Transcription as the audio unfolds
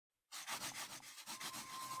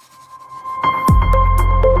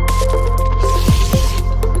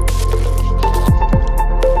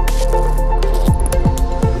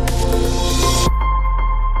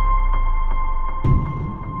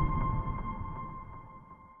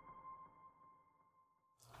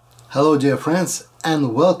Hello dear friends,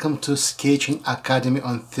 and welcome to Sketching Academy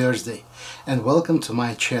on Thursday, and welcome to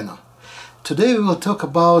my channel. Today we will talk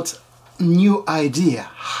about new idea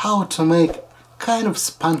how to make kind of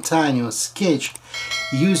spontaneous sketch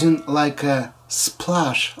using like a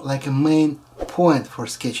splash, like a main point for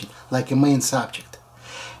sketching, like a main subject.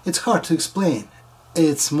 It's hard to explain,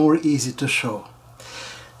 it's more easy to show.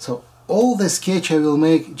 So all the sketch I will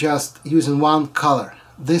make just using one color.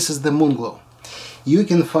 This is the Moonglow. You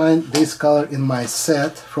can find this color in my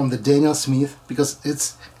set from the Daniel Smith because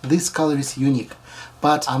this color is unique.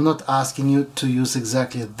 But I'm not asking you to use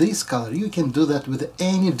exactly this color. You can do that with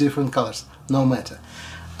any different colors, no matter.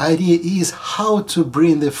 Idea is how to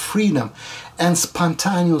bring the freedom and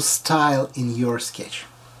spontaneous style in your sketch.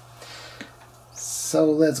 So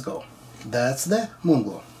let's go. That's the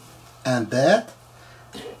Moonglow. And that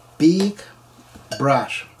big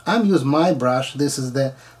brush. I'm using my brush. This is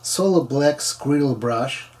the Solid Black Squirrel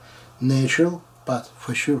brush, natural, but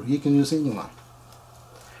for sure you can use any one.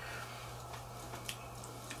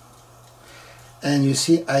 And you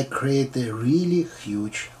see, I create a really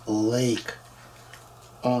huge lake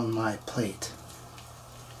on my plate,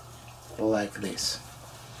 like this.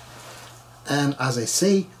 And as I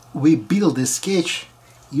say, we build this sketch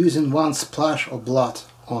using one splash of blood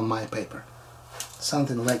on my paper,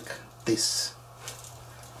 something like this.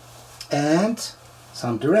 And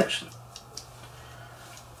some direction.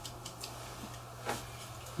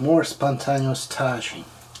 More spontaneous touching.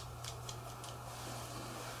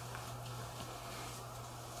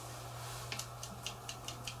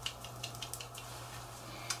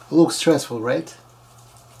 Looks stressful, right?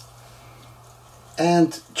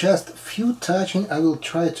 And just few touching, I will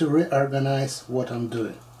try to reorganize what I'm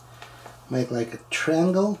doing. Make like a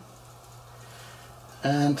triangle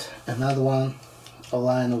and another one, a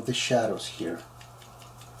line of the shadows here.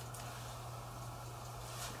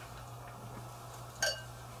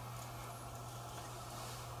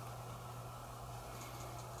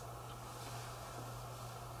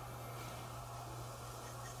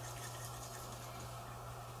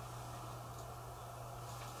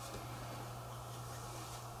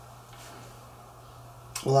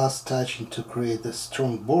 Last touching to create a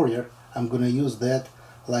strong border. I'm gonna use that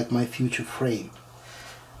like my future frame.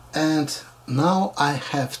 And now I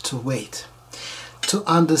have to wait. To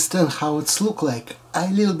understand how it's look like, I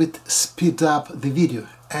a little bit speed up the video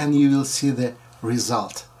and you will see the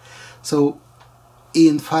result. So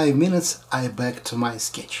in 5 minutes I back to my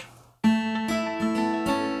sketch.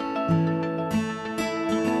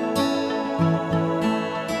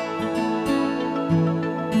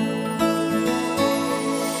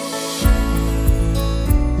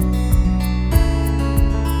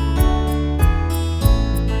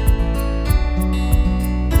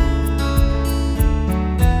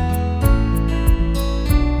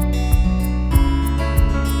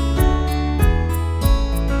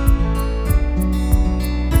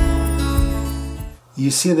 You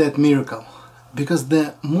see that miracle? Because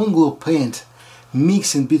the Moonglow paint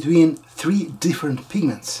mixing between 3 different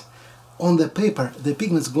pigments. On the paper, the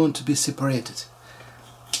pigments going to be separated.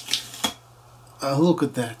 Look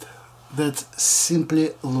at that. That simply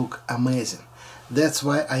look amazing. That's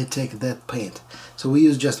why I take that paint. So we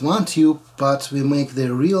use just one tube, but we make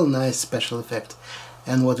the real nice special effect.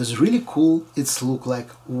 And what is really cool, it's look like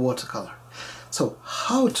watercolor. So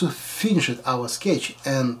how to finish it our sketch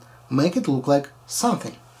and make it look like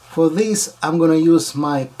something. For this I'm gonna use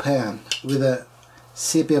my pen with a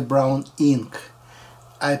sepia brown ink.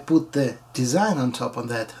 I put the design on top of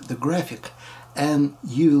that, the graphic, and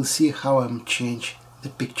you will see how I'm change the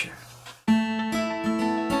picture.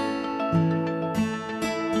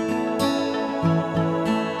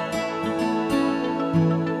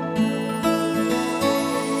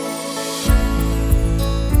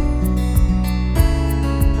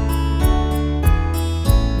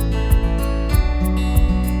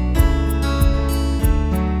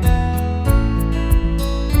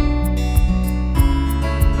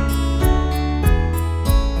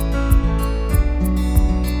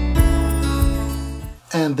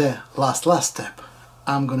 And the last step,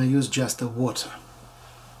 I'm gonna use just the water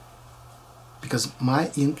because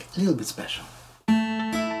my ink a little bit special.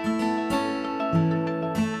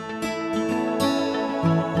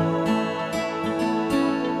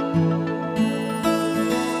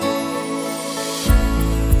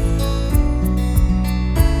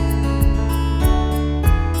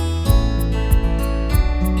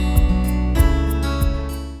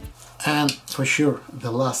 for sure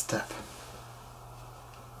the last step.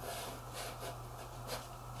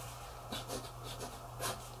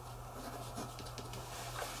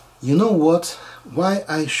 You know what? Why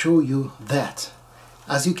I show you that?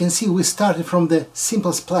 As you can see, we started from the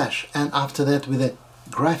simple splash, and after that with a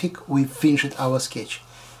graphic we finished our sketch.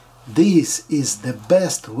 This is the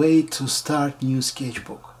best way to start new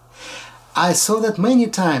sketchbook. I saw that many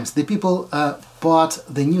times the people bought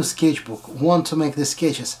the new sketchbook, want to make the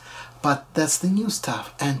sketches, but that's the new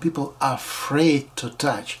stuff and people are afraid to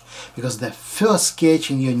touch, because the first sketch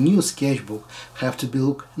in your new sketchbook have to be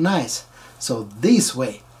look nice. So this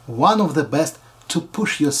way, one of the best to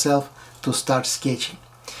push yourself to start sketching.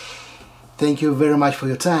 Thank you very much for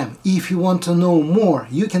your time. If you want to know more,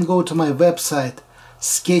 you can go to my website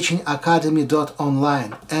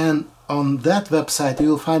sketchingacademy.online, and on that website you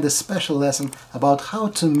will find a special lesson about how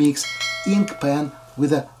to mix ink pen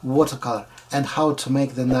with a watercolor and how to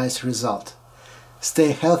make the nice result.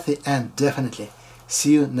 Stay healthy and definitely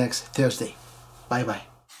see you next Thursday. Bye bye.